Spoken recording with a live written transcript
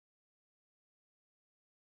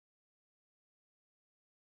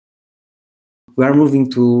we are moving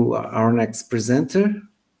to our next presenter.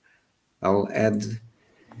 I'll add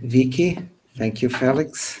Vicky. Thank you,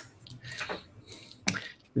 Felix.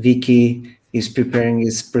 Vicky is preparing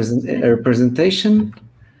his presentation.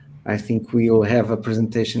 I think we will have a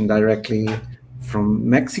presentation directly from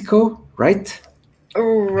Mexico, right?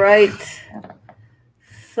 Right.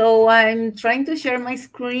 So I'm trying to share my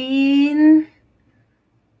screen.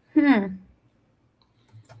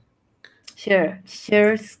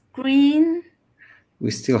 Share screen. We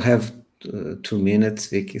still have 2 minutes,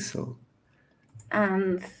 Vicky, so.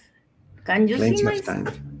 And can you plenty see my of time.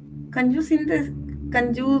 Can you see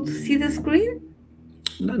the screen?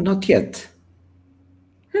 No, not yet.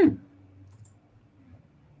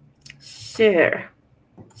 Share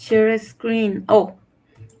a screen. Oh.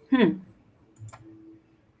 Okay.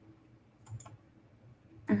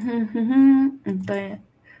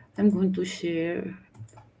 I'm going to share.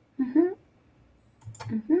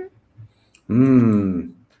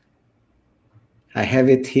 I have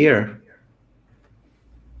it here.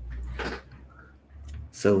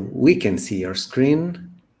 So we can see your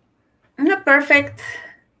screen. Perfect.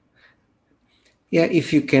 Yeah,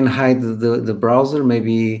 if you can hide the browser,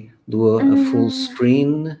 maybe do a full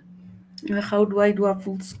screen. How do I do a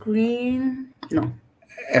full screen? No.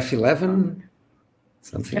 F11,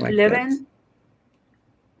 something like that.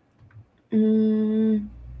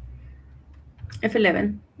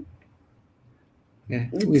 F11. Yeah,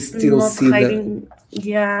 we still see hiding.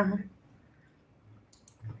 Yeah.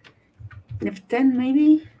 F10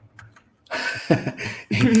 maybe.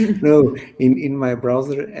 No, in my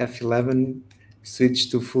browser, F11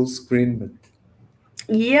 switched to full screen, but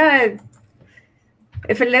yeah,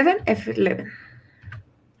 F11.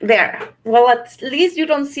 There. Well, at least you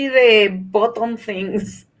don't see the bottom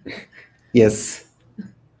things. Yes.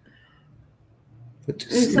 But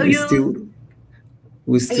so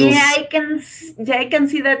we still. Yeah, I can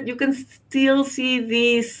see that you can still see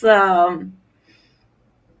this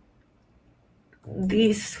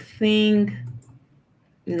this thing.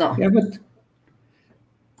 No.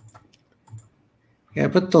 Yeah,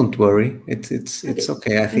 but don't worry. It's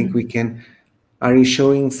okay. I think we can. Are you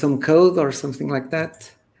showing some code or something like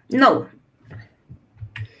that? No.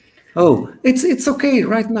 Oh, it's okay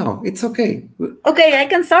right now. It's okay. Okay, I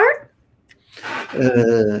can start?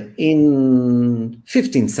 In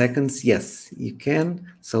 15 seconds, yes, you can.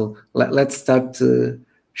 So let's start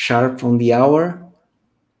sharp on the hour.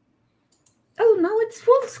 Oh, now it's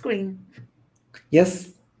full screen.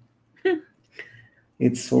 Yes.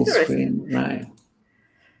 It's full screen now.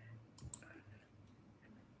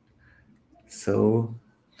 So,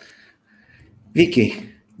 Vicky,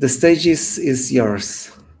 the stage is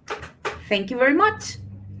yours. Thank you very much.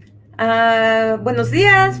 Buenos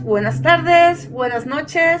días, buenas tardes, buenas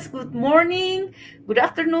noches, good morning, good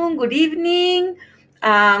afternoon, good evening.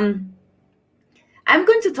 I'm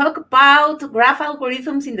going to talk about graph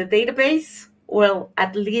algorithms in the database. Well,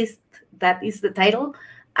 at least that is the title,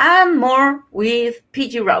 and more with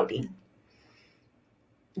pgRouting.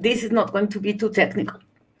 This is not going to be too technical.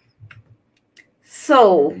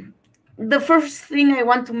 So, the first thing I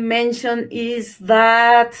want to mention is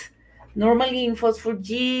that normally in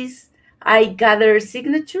FOSS4Gs, I gather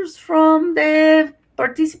signatures from the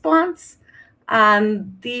participants,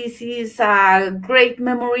 and this is a great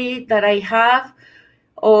memory that I have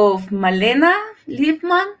of Malena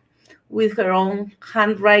Liebman with her own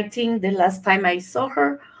handwriting the last time I saw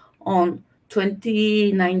her on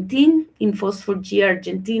 2019 in FOSS4G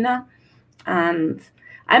Argentina, and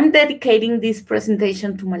I'm dedicating this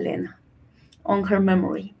presentation to Malena on her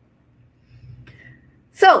memory.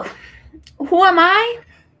 So, who am I?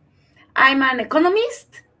 I'm an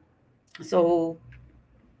economist, so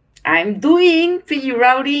I'm doing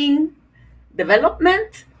pgRouting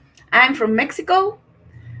development. I'm from Mexico,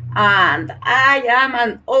 and I am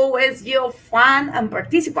an OSGeo fan and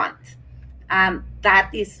participant. And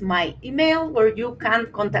that is my email where you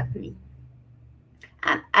can contact me.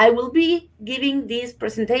 And I will be giving this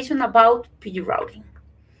presentation about pgRouting.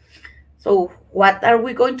 So what are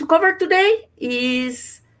we going to cover today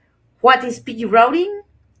is what is pgRouting,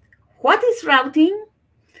 what is routing,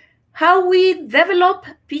 how we develop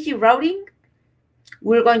pgRouting.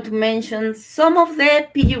 We're going to mention some of the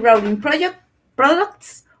pgRouting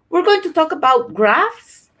products. We're going to talk about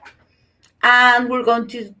graphs, and we're going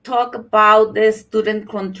to talk about the student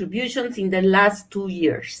contributions in the last 2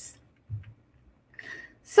 years.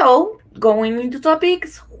 So, going into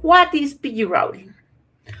topics, what is pgRouting?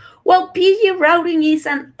 Well, pgRouting is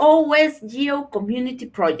an OSGeo community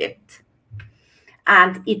project,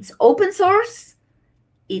 and it's open source.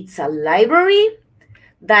 It's a library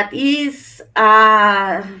that is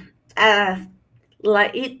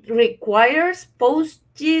like it requires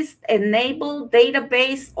PostGIS enabled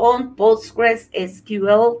database on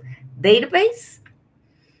PostgreSQL database,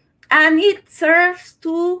 and it serves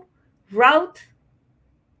to route,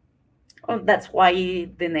 that's why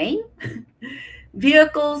the name,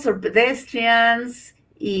 vehicles or pedestrians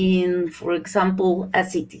in, for example, a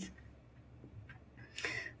city.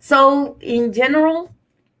 So in general,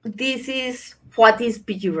 this is what is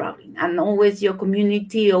pgRouting, and always your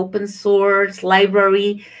community open source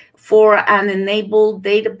library for an enabled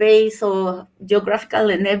database or geographical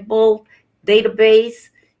enabled database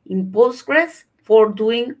in Postgres for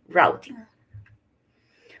doing routing.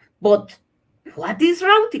 But what is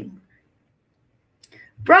routing?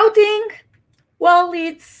 Routing, well,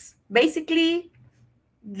 it's basically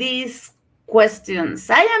these questions.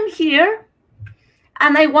 I am here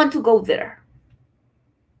and I want to go there.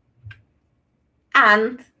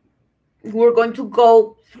 And we're going to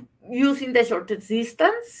go using the shortest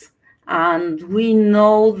distance. And we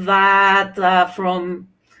know that from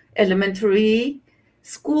elementary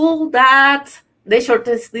school that the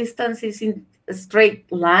shortest distance is in a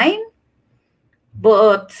straight line.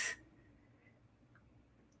 But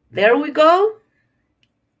there we go.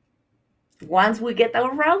 Once we get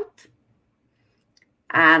our route,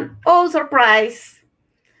 and oh, surprise,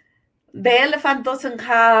 the elephant doesn't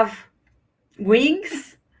have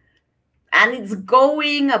wings, and it's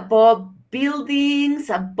going above buildings,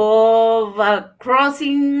 above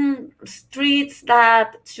crossing streets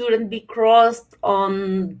that shouldn't be crossed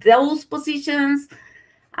on those positions.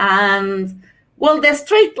 And well, the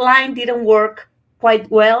straight line didn't work quite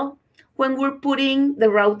well when we're putting the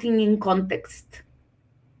routing in context.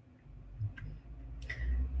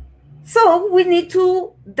 So we need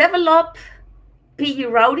to develop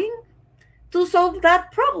pgRouting to solve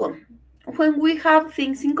that problem when we have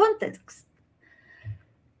things in context.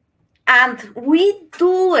 And we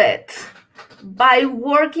do it by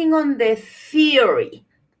working on the theory.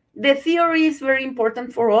 The theory is very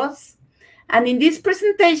important for us. And in this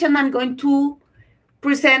presentation, I'm going to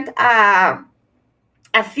present a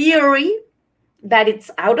theory that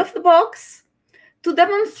it's out of the box to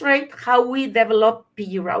demonstrate how we develop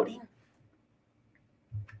pgRouting.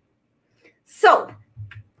 So,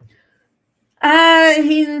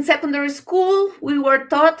 in secondary school, we were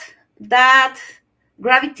taught that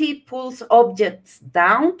gravity pulls objects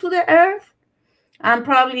down to the earth. And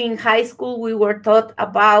probably in high school, we were taught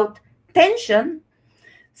about tension.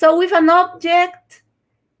 So if an object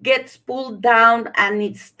gets pulled down and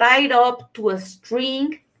it's tied up to a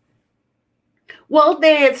string, well,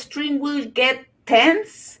 the string will get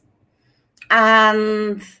tense.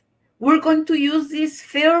 And we're going to use this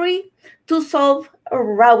theory to solve a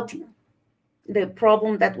routing, the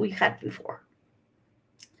problem that we had before.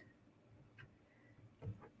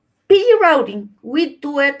 pgRouting, we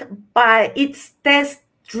do it by its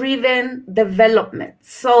test-driven development.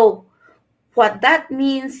 So what that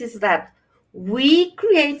means is that we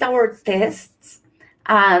create our tests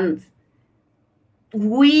and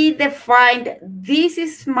we define, this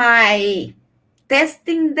is my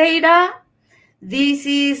testing data, this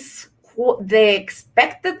is the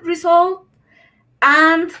expected result,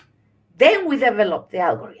 and then we develop the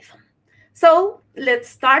algorithm. So let's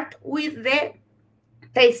start with the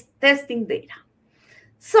testing data.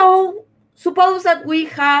 So suppose that we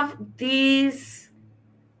have this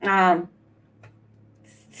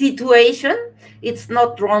situation. It's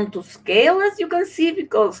not drawn to scale, as you can see,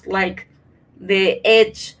 because like the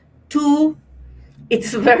edge 2,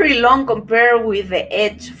 it's very long compared with the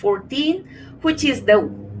edge 14, which is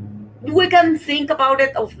we can think about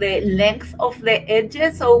it of the length of the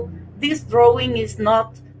edges. So this drawing is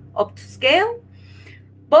not up to scale,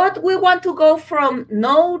 but we want to go from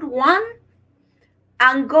node 1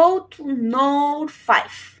 and go to node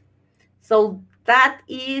 5. So that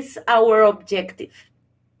is our objective.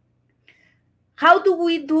 How do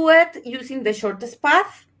we do it using the shortest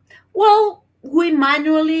path? Well, we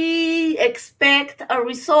manually expect a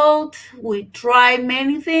result. We try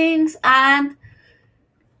many things, and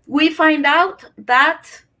we find out that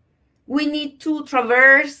we need to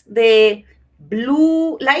traverse the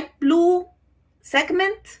light blue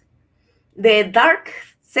segment, the dark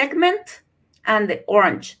segment, and the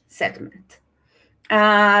orange segment.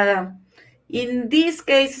 In this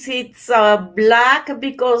case, it's black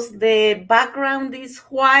because the background is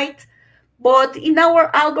white, but in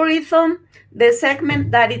our algorithm, the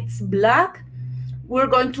segment that it's black, we're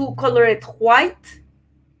going to color it white.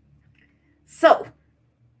 So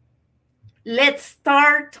let's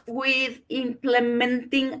start with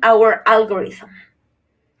implementing our algorithm.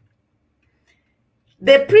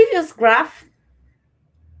 The previous graph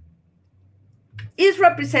is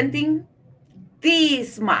representing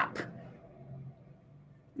this map.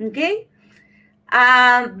 Okay?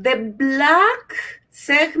 And the black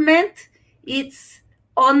segment, it's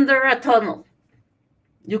under a tunnel.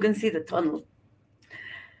 You can see the tunnel.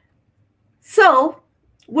 So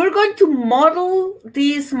we're going to model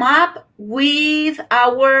this map with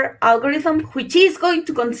our algorithm, which is going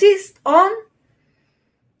to consist on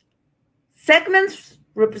segments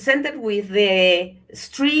represented with the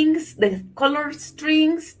strings, the color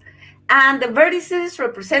strings, and the vertices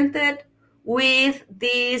represented with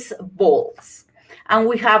these balls. And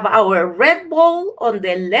we have our red ball on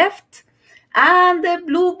the left and the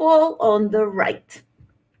blue ball on the right.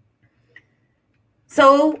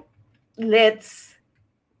 So let's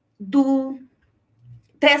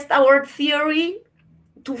test our theory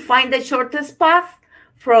to find the shortest path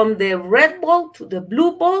from the red ball to the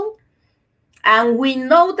blue ball. And we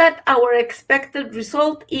know that our expected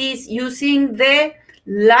result is using the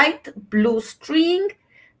light blue string,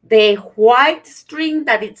 the white string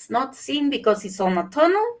that it's not seen because it's on a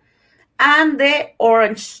tunnel, and the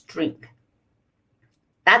orange string.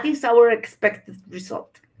 That is our expected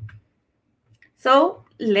result. So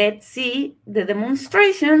let's see the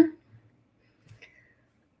demonstration.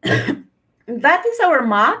 That is our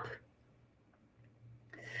map.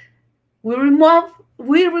 We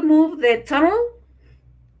remove the tunnel.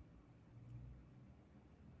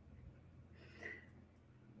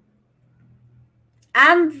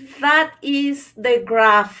 And that is the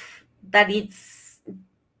graph that it's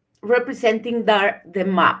representing the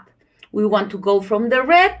map. We want to go from the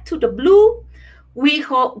red to the blue. We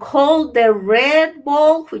hold the red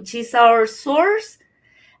ball, which is our source,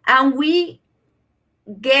 and we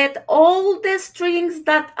get all the strings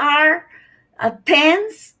that are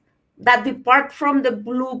tens that depart from the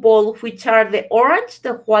blue ball, which are the orange,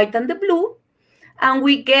 the white, and the blue. And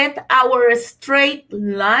we get our straight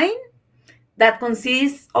line that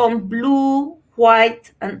consists on blue,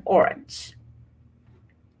 white, and orange.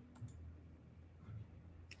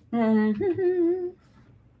 Now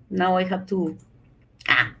I have to,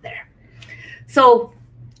 there. So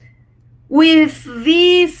with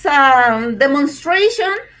this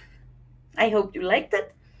demonstration, I hope you liked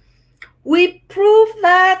it, we proved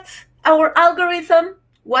that our algorithm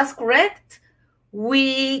was correct.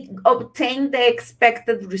 We obtained the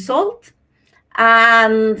expected result,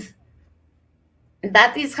 and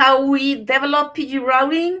that is how we develop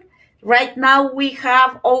pgRouting. Right now, we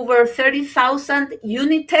have over 30,000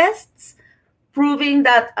 unit tests proving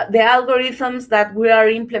that the algorithms that we are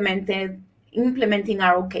implementing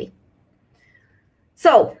are okay.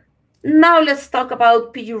 So now let's talk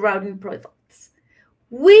about pgRouting products.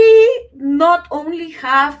 We not only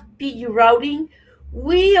have pgRouting,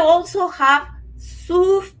 we also have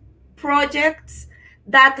sub-projects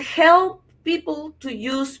that help people to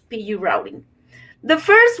use pgRouting. The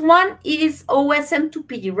first one is OSM to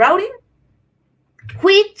pgRouting,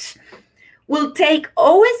 which will take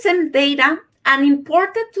OSM data and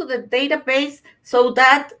import it to the database so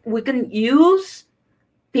that we can use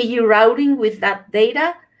pgRouting with that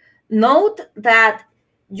data. Note that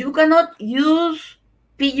you cannot use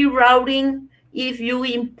pgRouting if you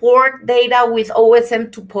import data with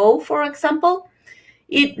OSM to PO, for example.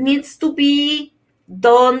 It needs to be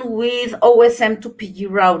done with OSM to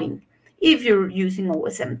pgRouting if you're using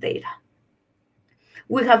OSM data.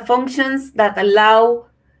 We have functions that allow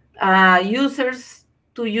users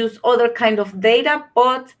to use other kind of data,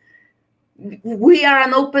 but we are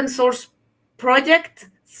an open source project,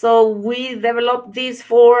 so we develop this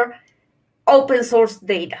for open source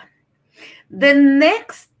data. The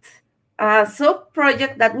next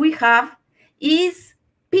sub-project that we have is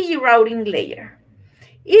pgRoutingLayer.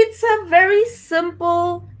 It's a very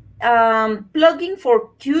simple plugin for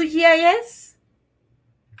QGIS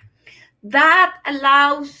that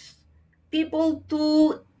allows people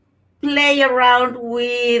to play around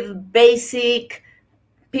with basic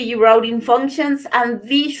pgRouting functions and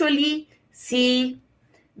visually see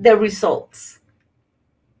the results.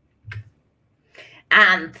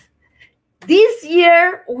 And this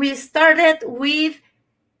year, we started with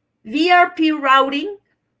VRP routing,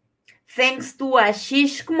 thanks to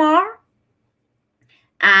Ashish Kumar.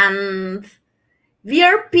 And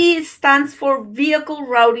VRP stands for Vehicle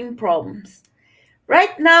Routing Problems.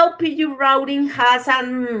 Right now, pgRouting has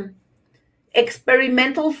an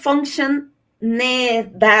experimental function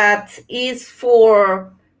that is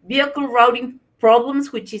for vehicle routing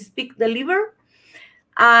problems, which is pick deliver.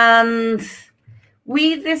 And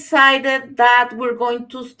we decided that we're going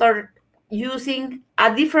to start using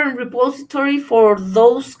a different repository for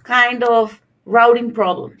those kind of routing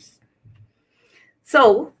problems.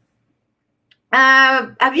 So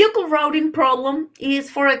A vehicle routing problem is,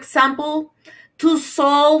 for example, to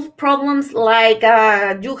solve problems like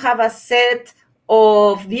you have a set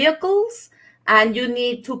of vehicles and you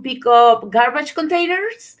need to pick up garbage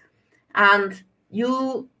containers, and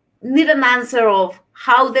you need an answer of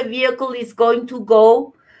how the vehicle is going to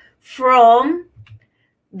go from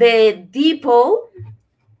the depot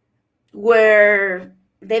where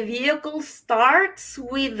the vehicle starts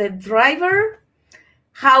with the driver,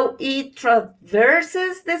 how it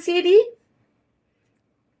traverses the city,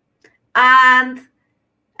 and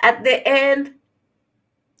at the end,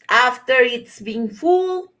 after it's been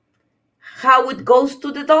full, how it goes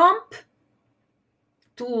to the dump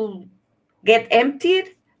to get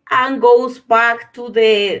emptied and goes back to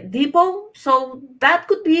the depot. So that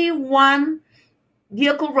could be one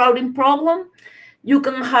vehicle routing problem. You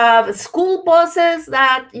can have school buses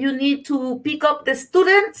that you need to pick up the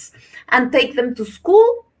students and take them to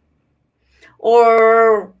school,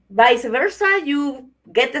 or vice versa. You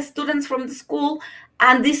get the students from the school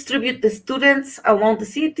and distribute the students along the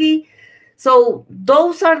city. So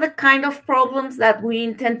those are the kind of problems that we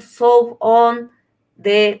intend to solve on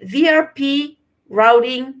the VRP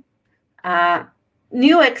routing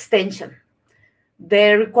new extension.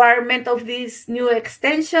 The requirement of this new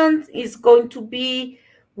extension is going to be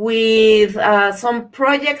with some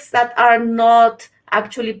projects that are not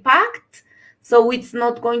actually packed. So it's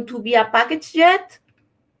not going to be a package yet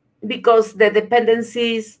because the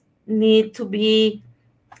dependencies need to be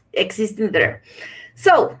existing there.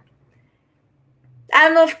 So,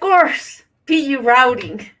 and of course,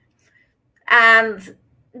 pgRouting. And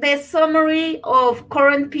the summary of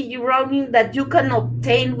current pgRouting that you can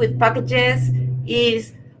obtain with packages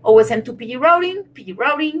is OSM2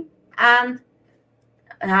 pgRouting, and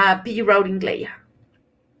pgRoutingLayer.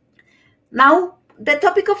 Now, the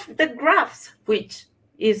topic of the graphs, which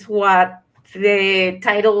is what the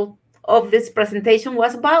title of this presentation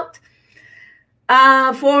was about.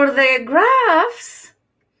 For the graphs,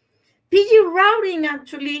 pgRouting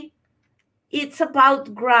actually, it's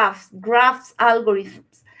about graphs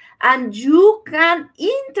algorithms. And you can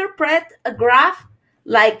interpret a graph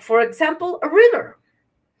like, for example, a river.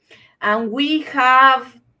 And we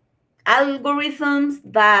have algorithms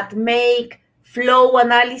that make flow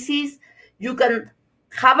analysis. You can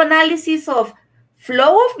have analysis of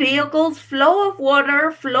flow of vehicles, flow of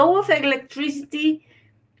water, flow of electricity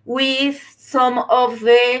with some of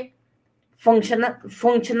the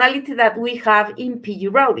functionality that we have in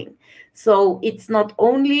pgRouting. So it's not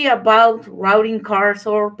only about routing cars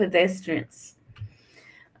or pedestrians.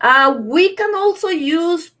 We can also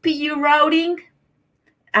use pgRouting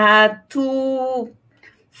to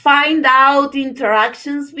find out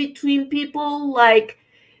interactions between people, like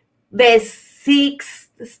the 6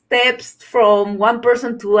 steps from one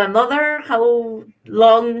person to another, how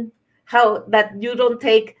that you don't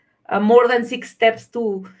take more than 6 steps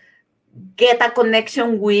to get a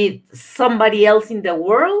connection with somebody else in the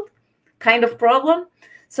world kind of problem.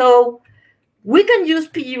 So we can use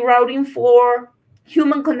pgRouting for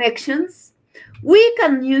human connections. We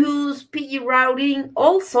can use pgRouting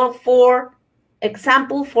also for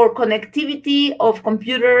example for connectivity of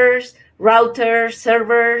computers, routers,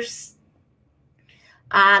 servers.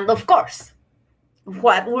 And of course,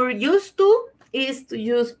 what we're used to is to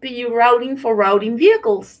use pgRouting for routing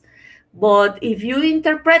vehicles. But if you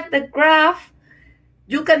interpret the graph,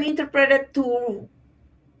 you can interpret it to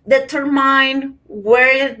determine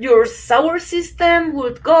where your sewer system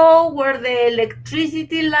would go, where the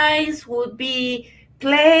electricity lines would be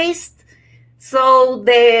placed. So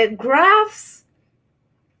the graphs,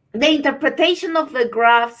 the interpretation of the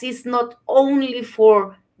graphs is not only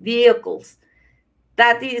for vehicles.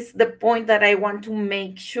 That is the point that I want to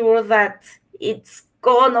make sure that it's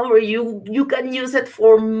gone over. You can use it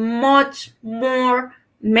for much more,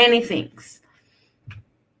 many things.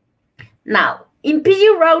 Now, in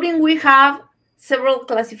pgRouting, we have several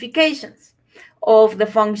classifications of the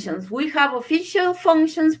functions. We have official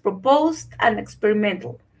functions, proposed, and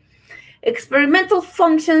experimental. Experimental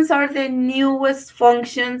functions are the newest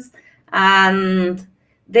functions, and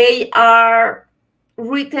they are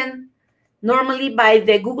written normally by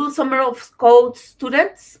the Google Summer of Code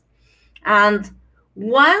students. And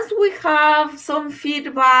once we have some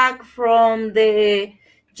feedback from the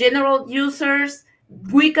general users,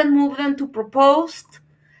 we can move them to proposed.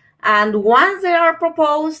 And once they are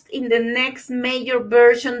proposed, in the next major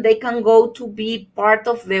version, they can go to be part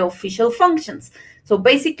of the official functions. So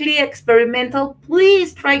basically, experimental,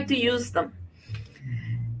 please try to use them.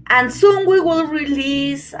 And soon we will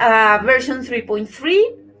release version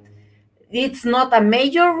 3.3. It's not a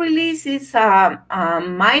major release, it's a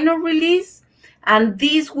minor release. And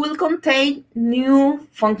this will contain new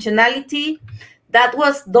functionality that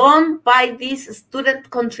was done by these student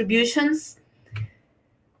contributions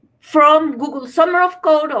from Google Summer of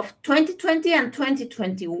Code of 2020 and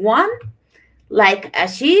 2021, like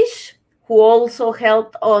Ashish, who also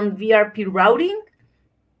helped on VRP routing.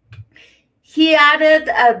 He added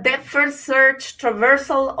a depth-first search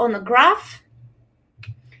traversal on a graph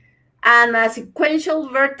and a sequential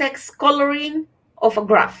vertex coloring of a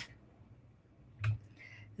graph.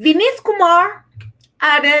 Vineet Kumar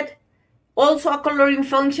added also a coloring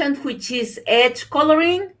function, which is edge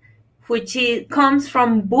coloring, which comes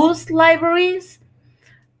from Boost libraries.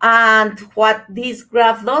 And what this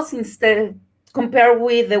graph does, instead, compared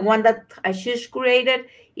with the one that Ashish created,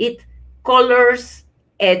 it colors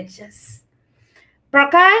edges.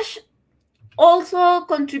 Prakash also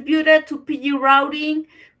contributed to pgRouting,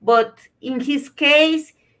 but in his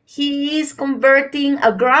case, he is converting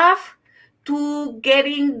a graph to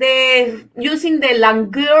using the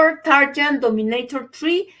Langer-Tarjan dominator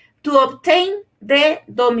tree to obtain the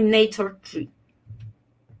dominator tree.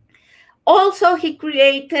 Also, he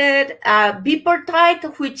created a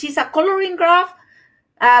bipartite, which is a coloring graph,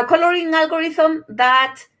 a coloring algorithm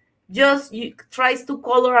that just tries to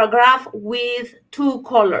color a graph with two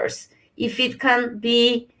colors, if it can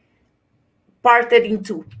be parted in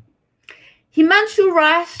two. Himanshu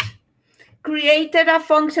Raj created a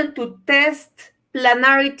function to test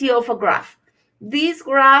planarity of a graph. These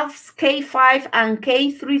graphs, K5 and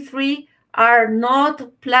K33, are not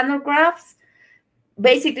planar graphs.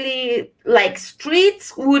 Basically, like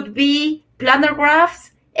streets would be planar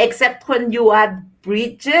graphs, except when you add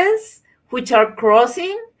bridges, which are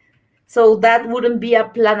crossing. So that wouldn't be a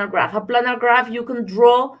planar graph. A planar graph you can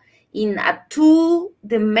draw in a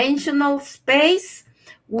two-dimensional space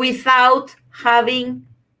without having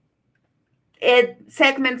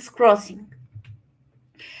segments crossing.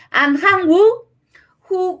 And Han Wu,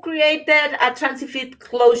 who created a transit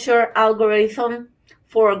closure algorithm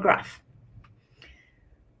for a graph.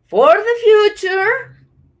 For the future,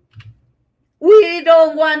 we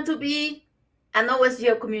don't want to be an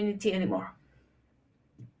OSGeo community anymore.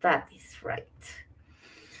 That is right.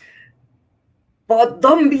 But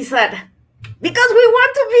don't be sad, because we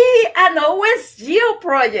want to be an OSGeo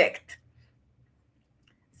project.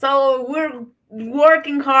 So we're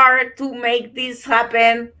working hard to make this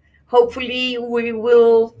happen. Hopefully we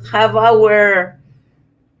will have our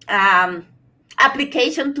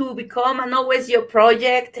application to become an OSGeo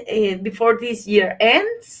project before this year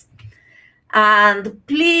ends. And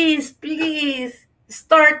please, please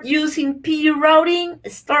start using pgRouting,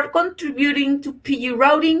 start contributing to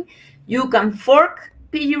pgRouting. You can fork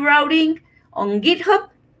pgRouting on GitHub.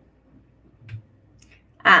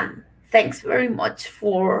 And thanks very much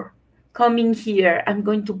for coming here. I'm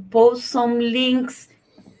going to post some links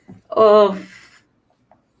about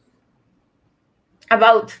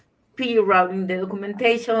pgRouting, the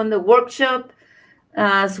documentation, the workshop,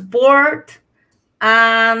 support,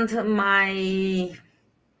 and my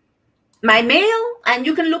mail. And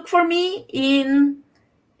you can look for me in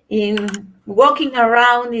walking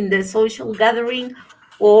around in the social gathering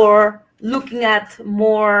or looking at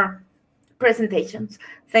more presentations.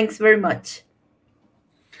 Thanks very much.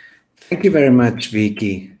 Thank you very much,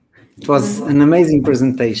 Vicky. It was an amazing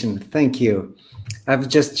presentation. Thank you. I've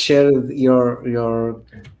just shared your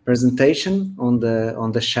presentation on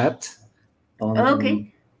the chat on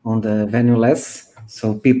the VenueLess,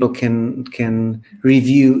 so people can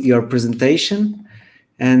review your presentation.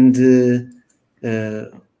 And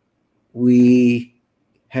we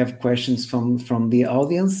have questions from the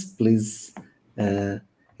audience. Please add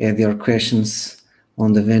your questions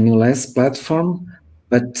on the VenueLess platform.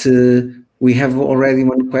 But we have already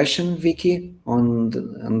one question, Vicky, on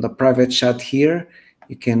the private chat here.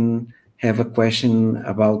 You can have a question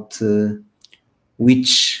about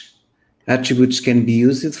which attributes can be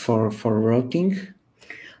used for routing.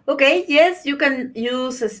 Okay, yes, you can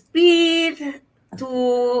use speed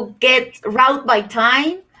to get route by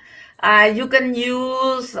time. You can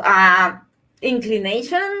use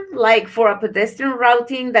inclination, like for a pedestrian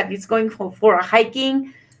routing that is going for a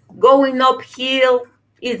hiking. Going uphill,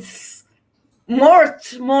 it's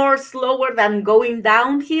more slower than going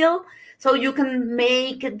downhill. So you can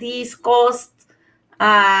make these costs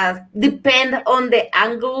depend on the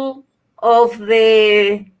angle of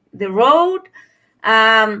the road.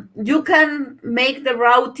 You can make the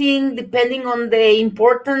routing depending on the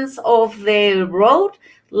importance of the road.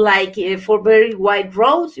 Like for very wide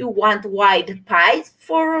roads, you want wide pipes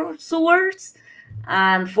for sewers.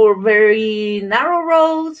 And for very narrow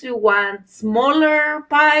roads, you want smaller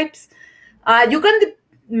pipes. You can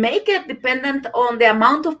make it dependent on the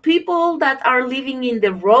amount of people that are living in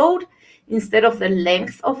the road instead of the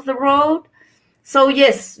length of the road. So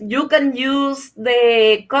yes, you can use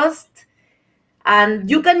the cost and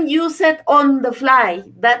you can use it on the fly.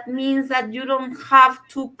 That means that you don't have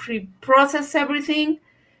to pre-process everything,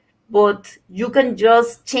 but you can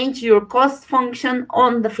just change your cost function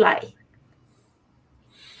on the fly.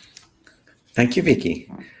 Thank you,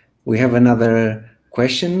 Vicky. We have another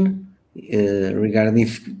question regarding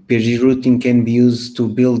if pgRouting can be used to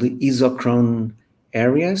build isochrone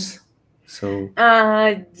areas. So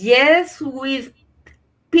yes, with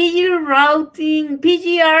pgRouting,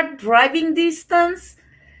 pgR driving distance,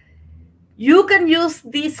 you can use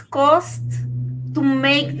this cost to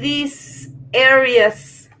make these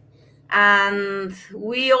areas. And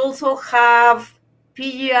we also have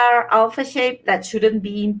pgR alpha shape that shouldn't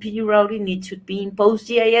be in pgRouting, it should be in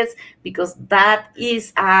PostGIS because that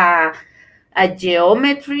is a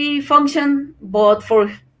geometry function, but for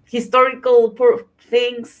historical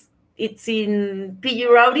things, it's in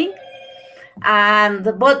pgRouting.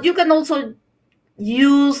 But you can also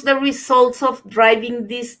use the results of driving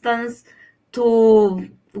distance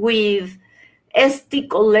with ST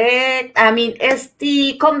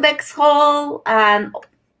convex hull and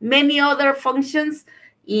many other functions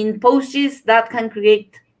in PostGIS that can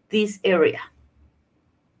create this area.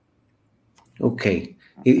 Okay,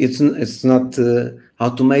 it's not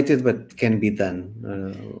automated, but can be done.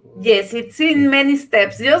 Yes, it's in many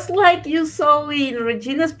steps. Just like you saw in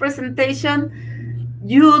Regina's presentation,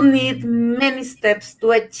 you need many steps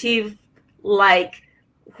to achieve like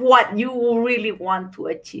what you really want to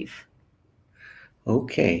achieve.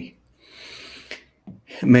 Okay.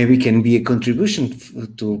 Maybe can be a contribution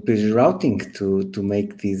to pgRouting to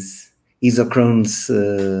make these isochrones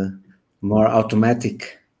more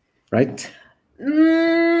automatic, right?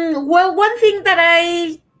 Well, one thing that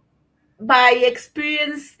I, by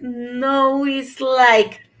experience, know is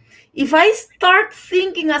like, if I start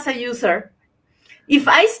thinking as a user, if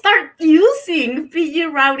I start using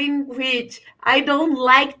pgRouting, which I don't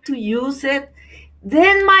like to use it,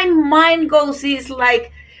 then my mind goes is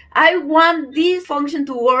like, I want this function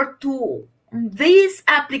to work to this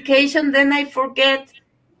application, then I forget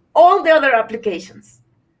all the other applications.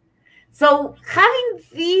 So having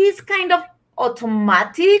this kind of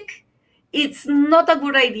automatic, it's not a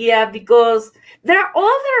good idea because there are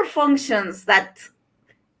other functions that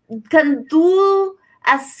can do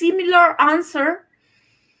a similar answer,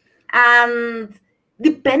 and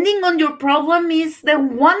depending on your problem is the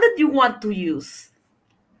one that you want to use.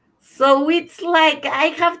 So it's like I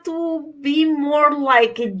have to be more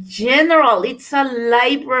like a general. It's a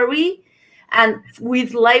library, and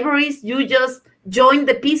with libraries you just join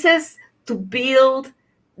the pieces to build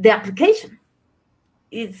the application.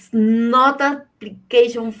 It's not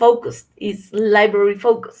application focused, it's library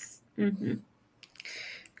focused. Mm-hmm.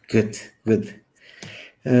 Good.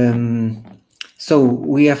 So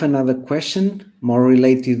we have another question more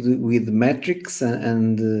related with metrics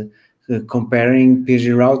and comparing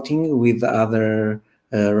pgRouting with other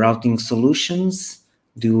routing solutions.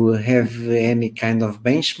 Do you have any kind of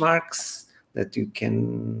benchmarks that you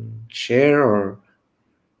can share? Or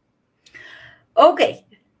okay,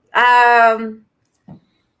 I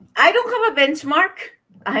don't have a benchmark.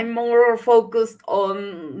 I'm more focused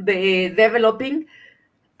on the developing,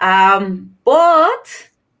 but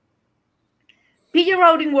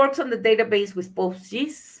pgRouting works on the database with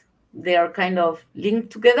PostGIS. They are kind of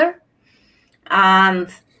linked together. And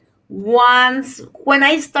when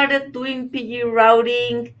I started doing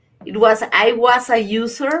pgRouting, I was a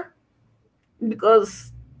user,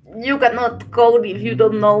 because you cannot code if you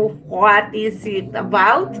don't know what is it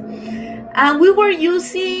about. And we were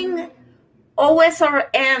using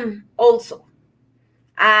OSRM also.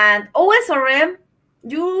 And OSRM,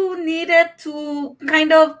 you needed to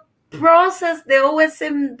kind of process the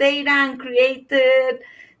OSM data and created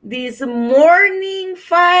this morning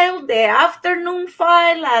file, the afternoon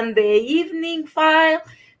file, and the evening file,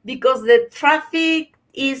 because the traffic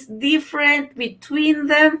is different between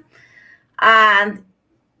them. And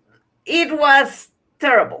it was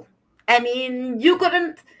terrible. I mean, you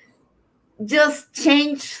couldn't just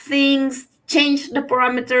change things, change the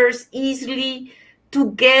parameters easily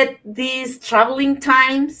to get these traveling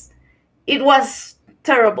times. It was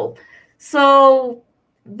terrible. So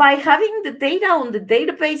by having the data on the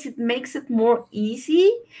database, it makes it more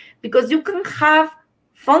easy, because you can have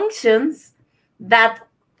functions that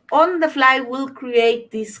on the fly will create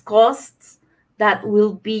these costs that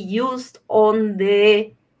will be used on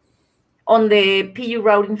the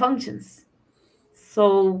pgRouting functions.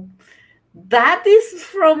 So that is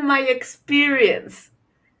from my experience.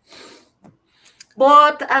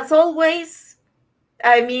 But as always,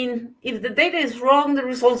 I mean, if the data is wrong, the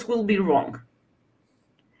results will be wrong.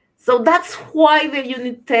 So that's why the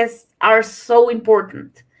unit tests are so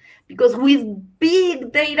important. Because with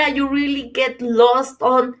big data, you really get lost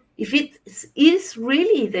on if it is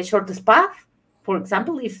really the shortest path, for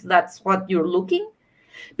example, if that's what you're looking.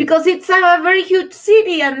 Because it's a very huge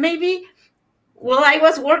city, and maybe, well, I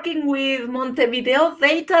was working with Montevideo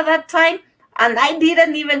data that time, and I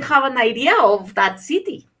didn't even have an idea of that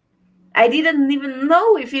city. I didn't even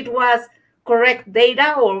know if it was correct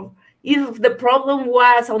data or if the problem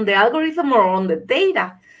was on the algorithm or on the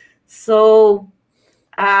data. So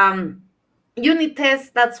unit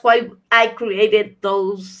tests, that's why I created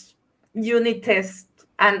those unit tests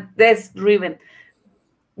and test driven,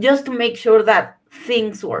 just to make sure that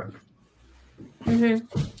things work. Mm-hmm.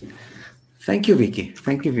 Thank you, Vicky.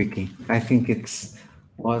 Thank you, Vicky. I think it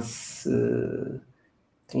was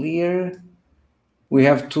clear. We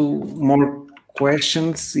have two more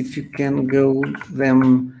questions. If you can go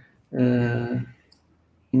them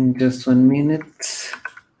in just 1 minute.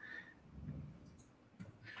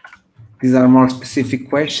 These are more specific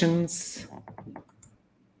questions.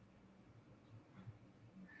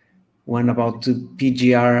 One about the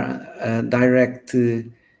pgR direct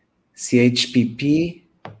CHPP,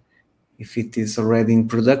 if it is already in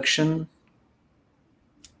production.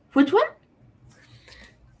 Which one?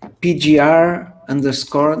 pgR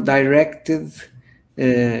underscore directed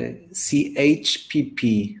CHPP.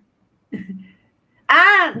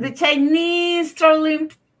 The Chinese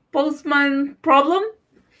traveling postman problem.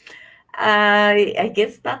 I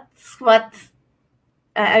guess that's what.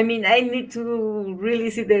 I mean, I need to really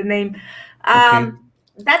see the name. Okay.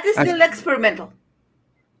 That is still experimental.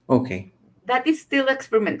 Okay. That is still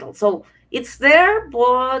experimental. So it's there,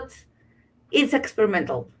 but it's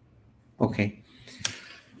experimental. Okay.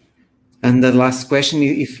 And the last question: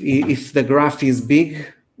 if the graph is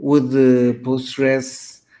big, would the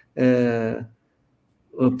Postgres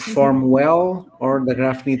perform well, or the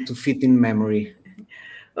graph need to fit in memory?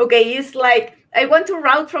 Okay, it's like I want to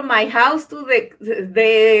route from my house to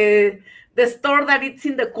the store that it's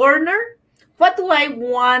in the corner. What do I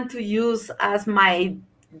want to use as my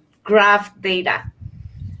graph data?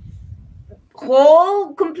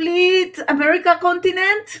 Whole complete America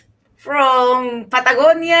continent from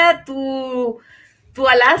Patagonia to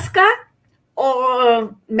Alaska,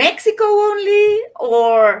 or Mexico only,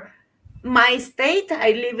 or my state,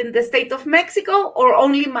 I live in the state of Mexico, or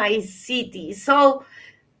only my city. So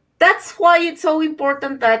that's why it's so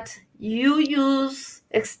important that you use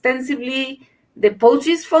extensively the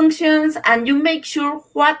PostGIS functions and you make sure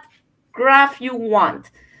what graph you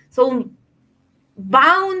want. So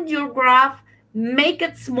bound your graph, make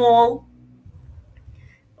it small.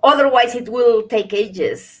 Otherwise, it will take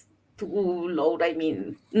ages to load. I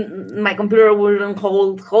mean, my computer wouldn't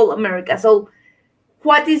hold whole America. So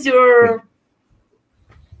what is your...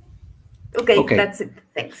 Okay, that's it.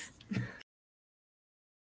 Thanks.